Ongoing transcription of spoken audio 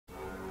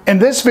In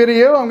this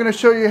video, I'm going to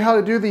show you how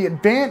to do the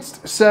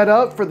advanced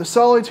setup for the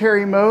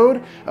solitary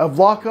mode of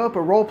Lockup,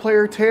 a role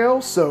player tale.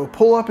 So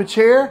pull up a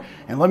chair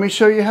and let me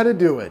show you how to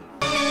do it.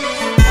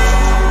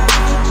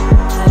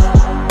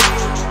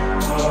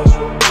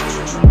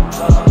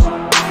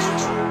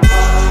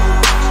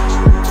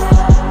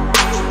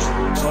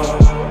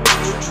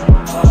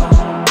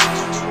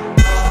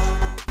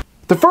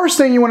 The first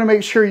thing you want to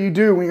make sure you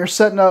do when you're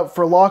setting up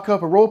for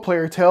Lockup, a role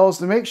player tale, is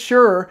to make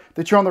sure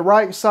that you're on the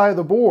right side of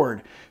the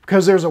board,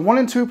 because there's a 1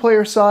 and 2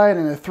 player side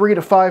and a 3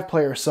 to 5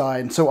 player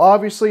side. And so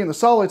obviously in the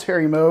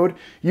solitary mode,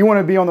 you want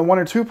to be on the 1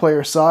 or 2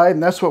 player side,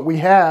 and that's what we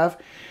have.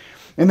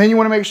 And then you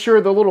want to make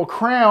sure the little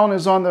crown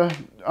is on the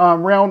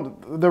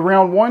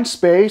round 1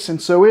 space,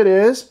 and so it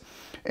is.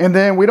 And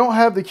then we don't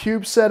have the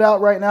cubes set out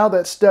right now.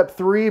 That's step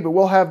 3, but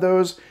we'll have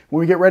those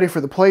when we get ready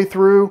for the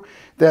playthrough,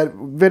 that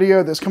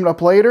video that's coming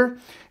up later.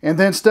 And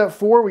then step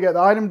 4, we got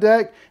the item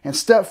deck, and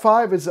step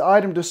 5 is the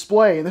item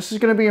display. And this is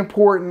going to be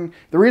important.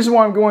 The reason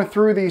why I'm going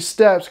through these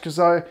steps,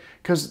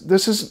 because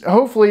this is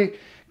hopefully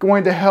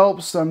going to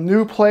help some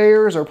new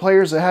players or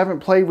players that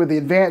haven't played with the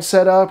advanced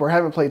setup or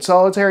haven't played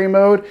solitary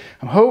mode.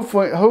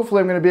 Hopefully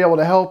I'm going to be able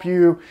to help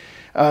you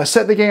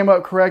set the game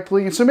up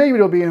correctly. And so maybe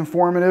it'll be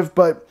informative,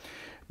 but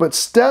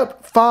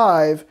step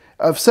 5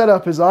 of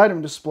setup is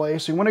item display.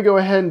 So you want to go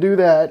ahead and do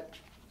that.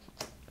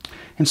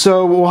 And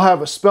so we'll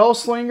have a spell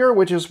slinger,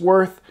 which is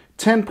worth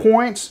 10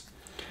 points.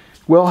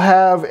 We'll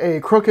have a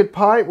crooked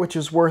pipe, which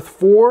is worth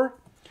 4.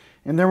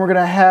 And then we're going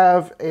to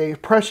have a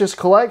precious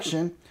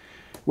collection,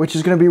 which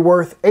is going to be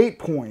worth 8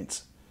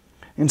 points.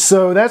 And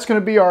so that's going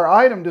to be our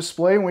item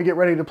display when we get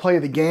ready to play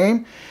the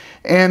game.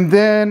 And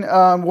then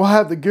we'll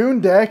have the goon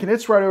deck, and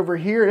it's right over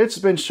here. It's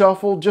been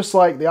shuffled just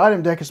like the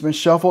item deck has been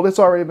shuffled. It's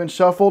already been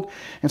shuffled.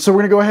 And so we're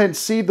going to go ahead and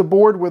seed the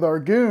board with our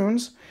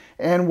goons.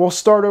 And we'll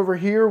start over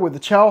here with the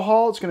Chow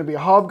Hall. It's going to be a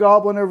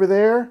hobgoblin over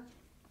there.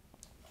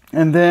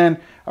 And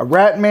then a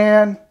rat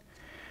man.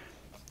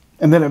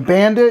 And then a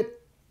bandit.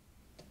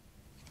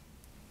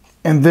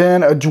 And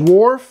then a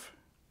dwarf.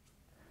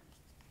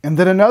 And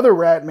then another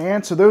rat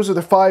man. So those are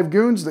the 5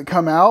 goons that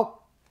come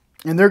out.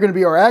 And they're going to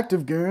be our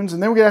active goons.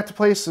 And then we're going to have to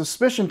place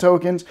suspicion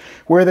tokens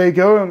where they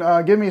go.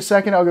 And give me a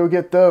second, I'll go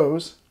get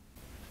those.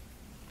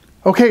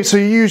 Okay, so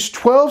you use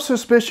 12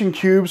 suspicion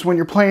cubes when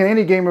you're playing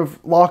any game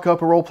of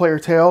Lockup, a role player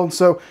tale. And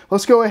so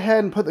let's go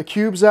ahead and put the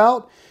cubes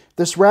out.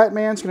 This rat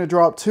man's going to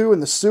drop 2 in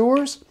the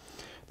sewers.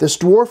 This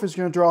dwarf is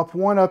going to drop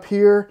 1 up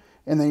here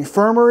in the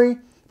infirmary.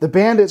 The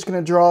bandit's going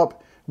to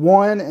drop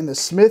 1 in the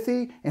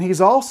smithy. And he's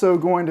also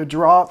going to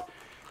drop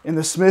in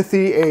the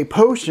smithy a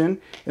potion.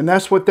 And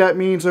that's what that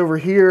means over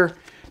here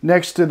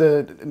next to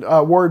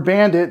the word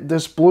bandit,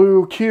 this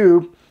blue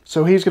cube.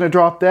 So he's going to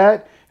drop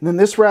that. And then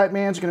this rat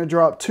man's going to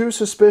drop 2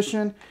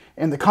 suspicion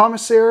in the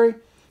commissary.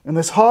 And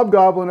this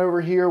hobgoblin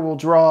over here will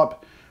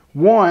drop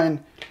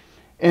 1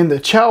 in the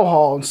Chow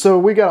Hall. And so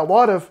we got a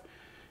lot of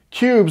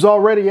cubes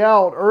already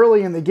out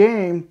early in the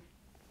game.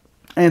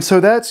 And so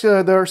that's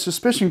their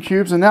suspicion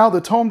cubes. And now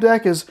the tome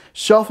deck is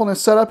shuffled and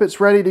set up. It's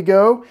ready to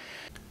go.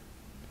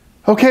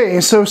 Okay,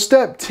 and so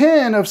step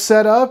 10 of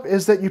setup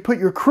is that you put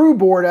your crew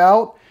board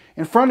out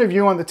in front of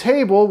you on the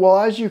table. Well,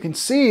 as you can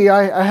see,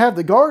 I have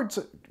the guards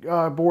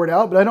board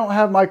out, but I don't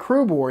have my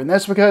crew board. And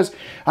that's because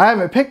I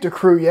haven't picked a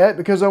crew yet,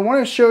 because I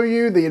want to show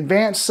you the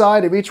advanced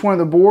side of each one of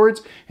the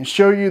boards and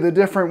show you the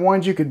different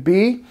ones you could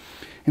be.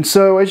 And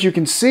so as you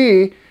can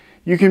see,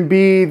 you can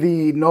be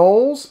the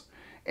gnolls.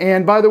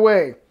 And by the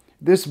way,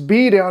 this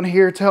B down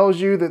here tells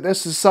you that this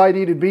is the side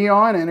you need to be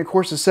on, and of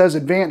course it says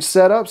advanced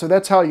setup, so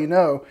that's how you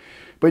know.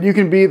 But you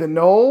can be the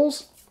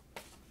gnolls,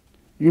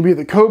 you can be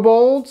the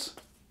kobolds,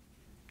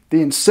 the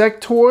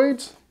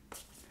insectoids,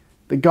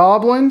 the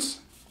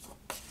goblins,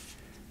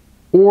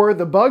 or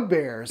the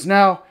bugbears.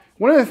 Now,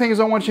 one of the things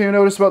I want you to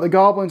notice about the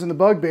goblins and the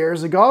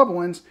bugbears, the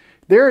goblins,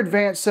 their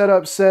advanced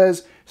setup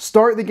says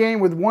start the game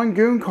with 1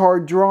 goon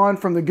card drawn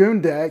from the goon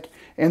deck,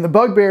 and the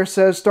bugbear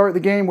says start the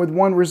game with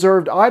 1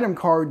 reserved item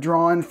card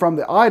drawn from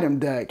the item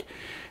deck.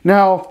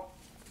 Now,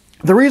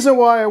 the reason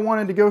why I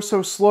wanted to go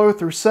so slow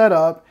through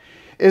setup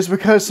is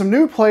because some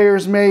new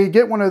players may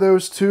get one of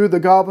those 2, the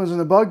goblins and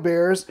the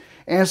bugbears.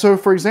 And so,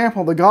 for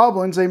example, the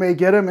goblins, they may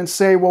get them and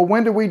say, well,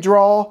 when do we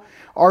draw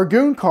our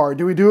goon card?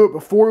 Do we do it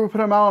before we put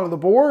them out on the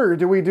board, or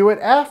do we do it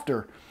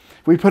after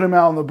we put them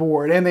out on the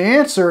board? And the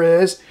answer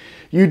is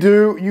you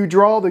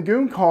draw the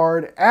goon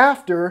card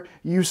after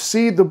you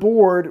seed the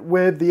board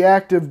with the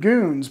active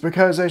goons,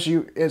 because as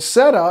it's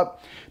set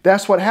up,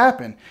 that's what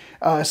happened.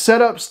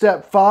 Setup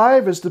step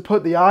 5 is to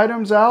put the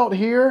items out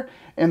here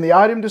in the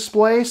item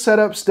display.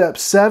 Setup step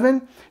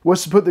 7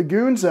 was to put the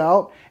goons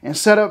out, and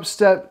setup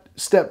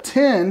step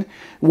 10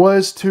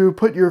 was to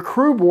put your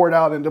crew board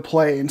out into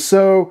play. And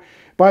so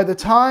by the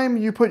time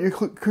you put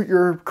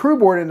your crew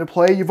board into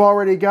play, you've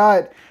already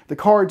got the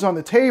cards on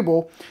the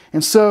table.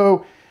 And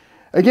so,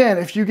 again,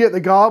 if you get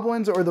the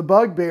goblins or the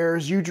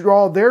bugbears, you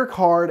draw their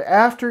card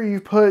after you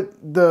put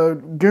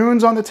the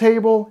goons on the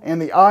table and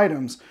the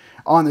items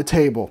on the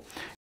table.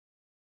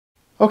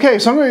 Okay,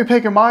 so I'm going to be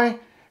picking my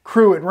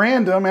crew at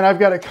random, and I've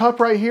got a cup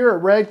right here, a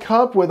red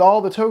cup with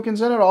all the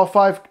tokens in it, all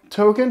 5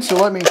 tokens. So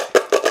let me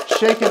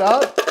shake it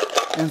up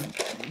and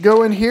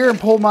go in here and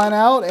pull mine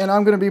out, and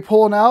I'm going to be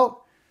pulling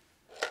out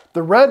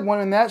the red one,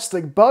 and that's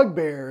the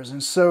Bugbears.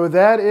 And so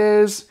that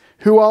is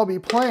who I'll be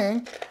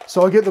playing.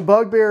 So I'll get the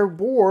Bugbear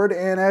board,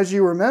 and as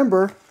you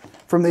remember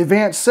from the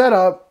advanced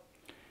setup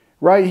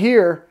right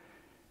here,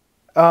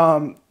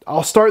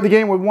 I'll start the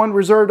game with 1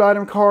 reserved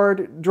item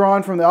card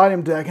drawn from the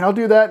item deck, and I'll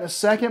do that in a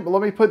second, but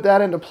let me put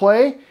that into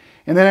play,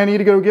 and then I need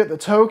to go get the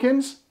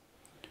tokens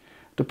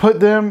to put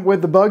them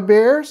with the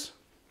Bugbears.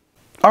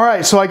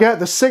 Alright, so I got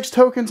the 6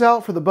 tokens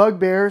out for the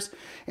Bugbears,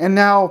 and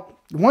now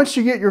once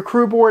you get your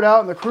crew board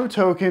out and the crew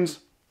tokens,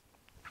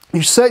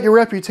 you set your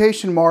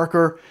reputation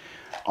marker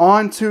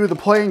onto the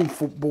playing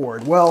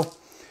board. Well,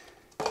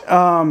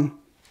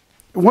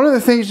 one of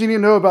the things you need to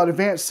know about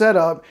advanced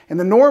setup, in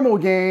the normal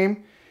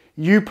game,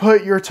 you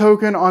put your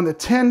token on the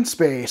 10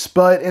 space,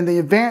 but in the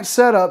advanced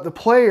setup, the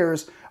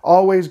players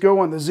always go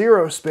on the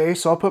 0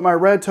 space, so I'll put my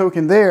red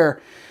token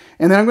there,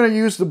 and then I'm going to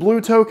use the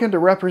blue token to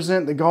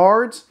represent the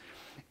guards.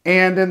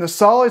 And in the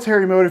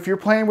solitary mode, if you're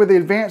playing with the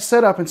advanced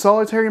setup in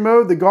solitary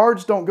mode, the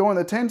guards don't go in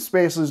the 10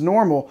 space as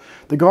normal.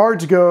 The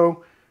guards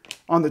go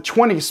on the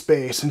 20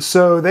 space, and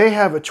so they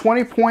have a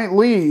 20-point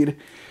lead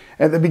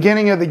at the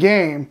beginning of the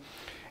game,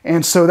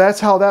 and so that's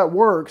how that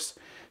works.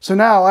 So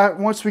now,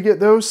 once we get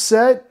those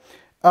set,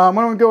 I'm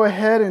going to go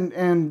ahead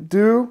and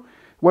do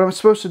what I'm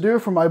supposed to do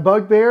for my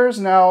Bugbears.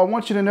 Now, I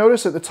want you to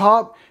notice at the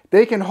top,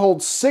 they can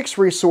hold 6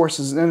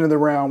 resources at the end of the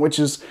round, which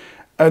is,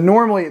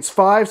 normally it's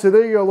 5, so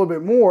there you go, a little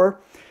bit more.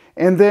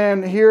 And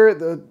then here at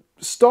the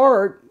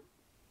start,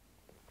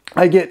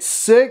 I get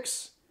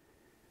 6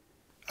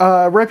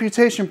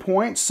 reputation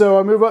points, so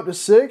I move up to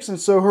 6, and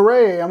so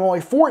hooray, I'm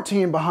only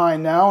 14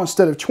 behind now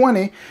instead of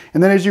 20.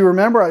 And then as you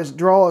remember, I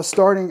draw a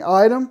starting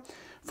item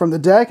from the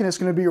deck, and it's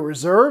going to be a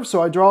reserve,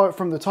 so I draw it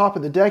from the top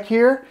of the deck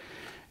here,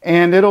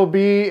 and it'll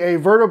be a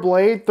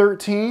Vertiblade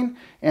 13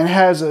 and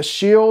has a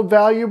shield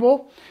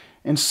valuable,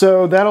 and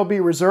so that'll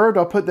be reserved.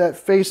 I'll put that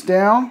face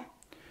down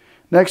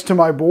next to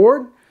my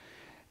board.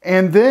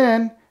 And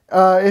then,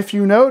 if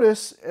you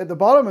notice, at the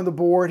bottom of the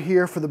board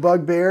here for the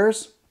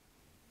Bugbears,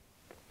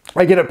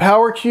 I get a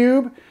power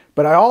cube,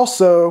 but I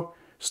also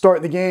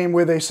start the game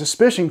with a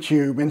suspicion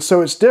cube. And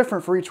so it's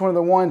different for each one of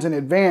the ones in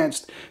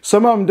advanced.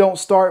 Some of them don't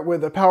start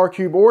with a power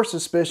cube or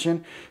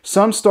suspicion.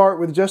 Some start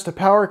with just a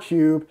power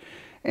cube.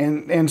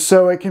 And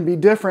so it can be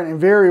different and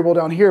variable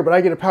down here, but I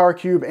get a power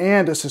cube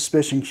and a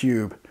suspicion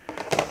cube.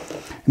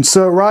 And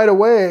so right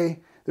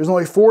away, there's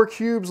only 4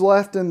 cubes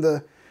left in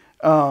the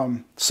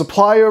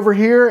supply over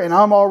here, and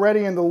I'm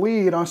already in the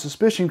lead on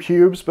suspicion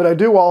cubes, but I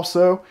do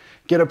also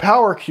get a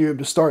power cube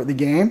to start the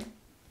game.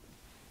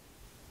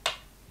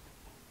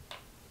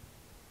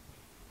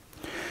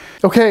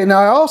 Okay, now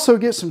I also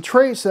get some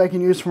traits that I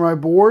can use for my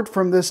board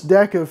from this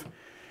deck of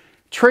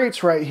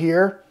traits right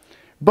here,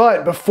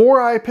 but before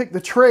I pick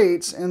the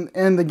traits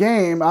in the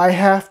game, I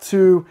have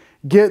to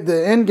get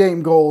the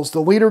end-game goals,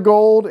 the leader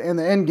gold and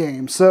the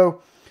end-game.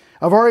 So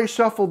I've already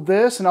shuffled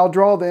this, and I'll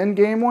draw the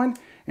end-game one.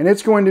 And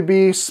it's going to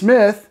be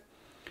Smith,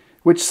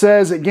 which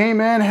says at game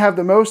end, have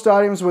the most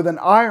items with an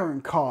iron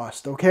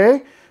cost,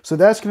 okay? So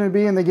that's going to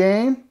be in the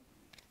game.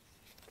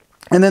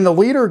 And then the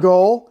leader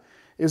goal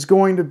is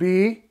going to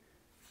be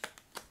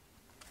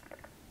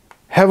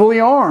heavily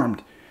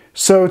armed.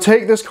 So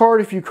take this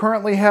card if you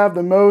currently have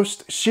the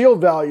most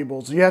shield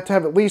valuables. You have to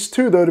have at least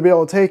 2, though, to be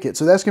able to take it.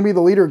 So that's going to be the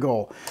leader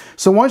goal.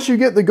 So once you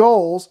get the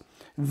goals,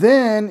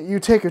 then you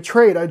take a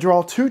trait. I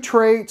draw 2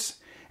 traits,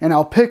 and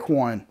I'll pick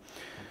one.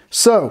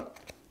 So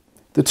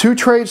the 2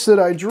 traits that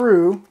I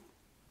drew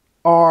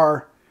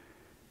are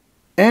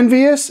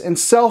envious and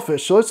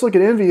selfish. So let's look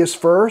at envious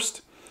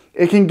first.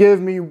 It can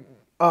give me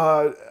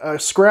a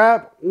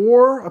scrap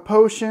or a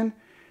potion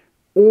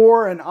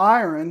or an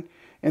iron.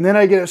 And then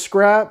I get a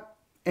scrap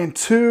and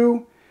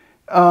 2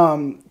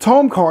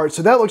 tome cards.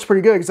 So that looks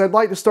pretty good because I'd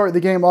like to start the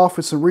game off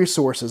with some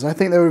resources. I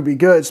think that would be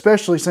good,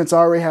 especially since I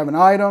already have an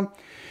item.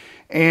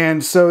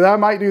 And so I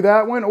might do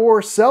that one.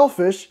 Or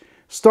selfish.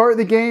 Start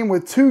the game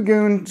with 2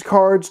 goon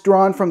cards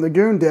drawn from the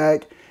goon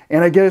deck,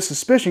 and I get a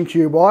suspicion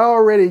cube. Well, I've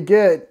already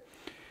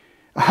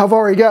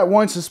got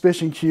 1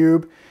 suspicion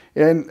cube,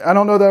 and I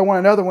don't know that I want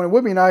another one. It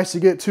would be nice to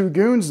get 2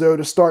 goons, though,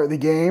 to start the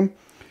game.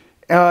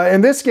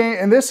 And this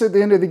at the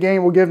end of the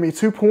game will give me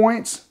 2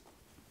 points,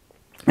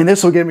 and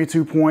this will give me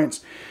 2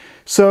 points.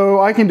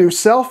 So I can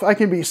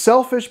be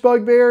selfish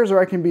Bugbears, or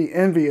I can be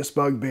envious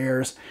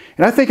Bugbears.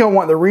 And I think I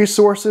want the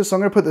resources, so I'm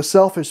going to put the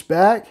selfish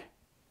back.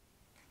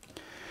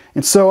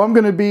 And so I'm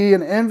going to be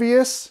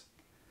envious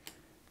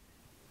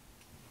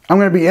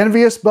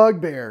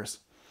Bugbears.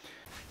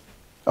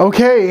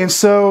 Okay, and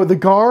so the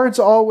guards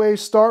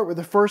always start with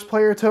the first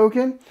player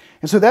token.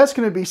 And so that's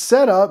going to be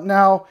set up.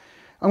 Now,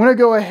 I'm going to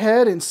go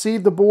ahead and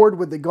seed the board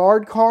with the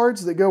guard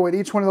cards that go at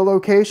each one of the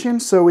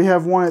locations. So we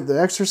have one at the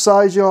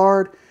exercise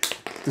yard,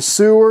 the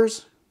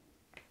sewers,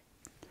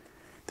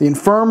 the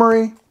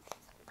infirmary,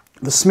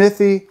 the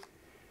smithy,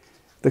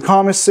 the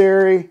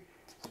commissary,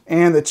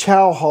 and the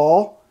chow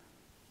hall.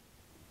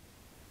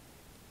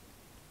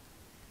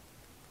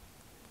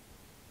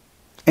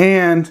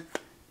 and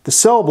the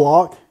cell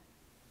block.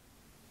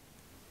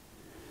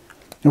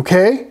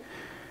 Okay,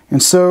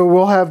 and so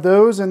we'll have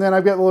those, and then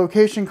I've got the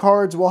location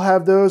cards. We'll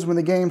have those when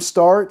the game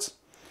starts.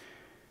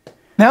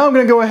 Now I'm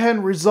going to go ahead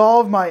and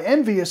resolve my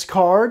Envious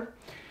card.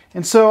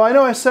 And so I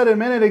know I said a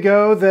minute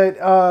ago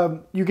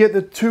that you get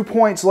the 2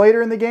 points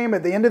later in the game,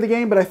 at the end of the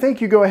game, but I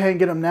think you go ahead and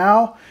get them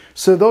now.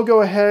 So they'll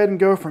go ahead and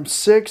go from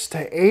 6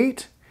 to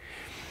 8.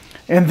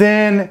 And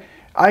then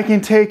I can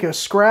take a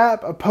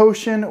scrap, a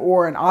potion,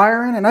 or an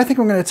iron. And I think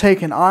I'm going to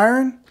take an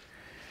iron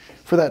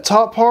for that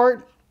top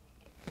part.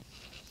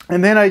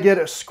 And then I get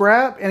a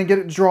scrap and I get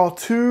to draw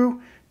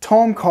 2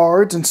 tome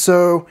cards. And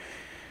so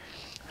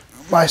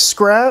my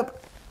scrap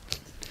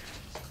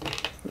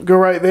go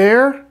right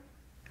there.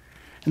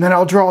 And then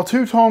I'll draw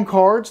 2 tome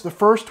cards. The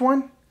first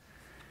one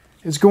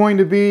is going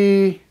to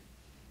be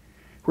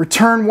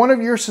return one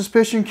of your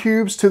suspicion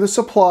cubes to the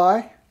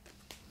supply.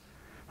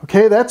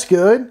 Okay, that's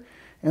good.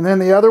 And then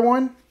the other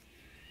one,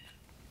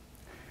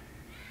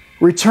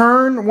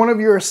 return one of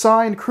your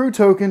assigned crew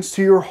tokens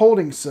to your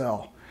holding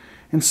cell.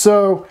 And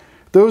so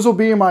those will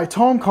be my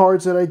tome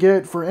cards that I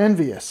get for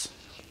Envious.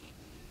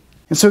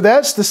 And so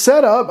that's the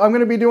setup. I'm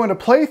going to be doing a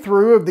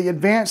playthrough of the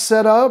advanced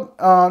setup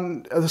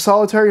on the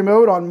solitary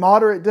mode on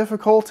moderate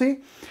difficulty.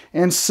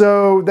 And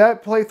so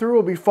that playthrough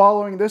will be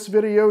following this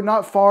video,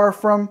 not far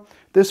from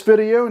this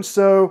video. And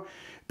so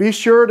be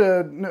sure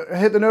to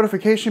hit the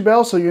notification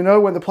bell so you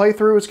know when the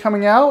playthrough is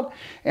coming out.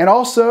 And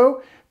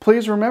also,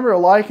 please remember to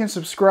like and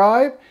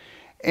subscribe.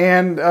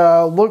 And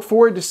look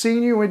forward to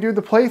seeing you when we do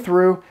the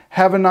playthrough.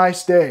 Have a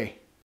nice day.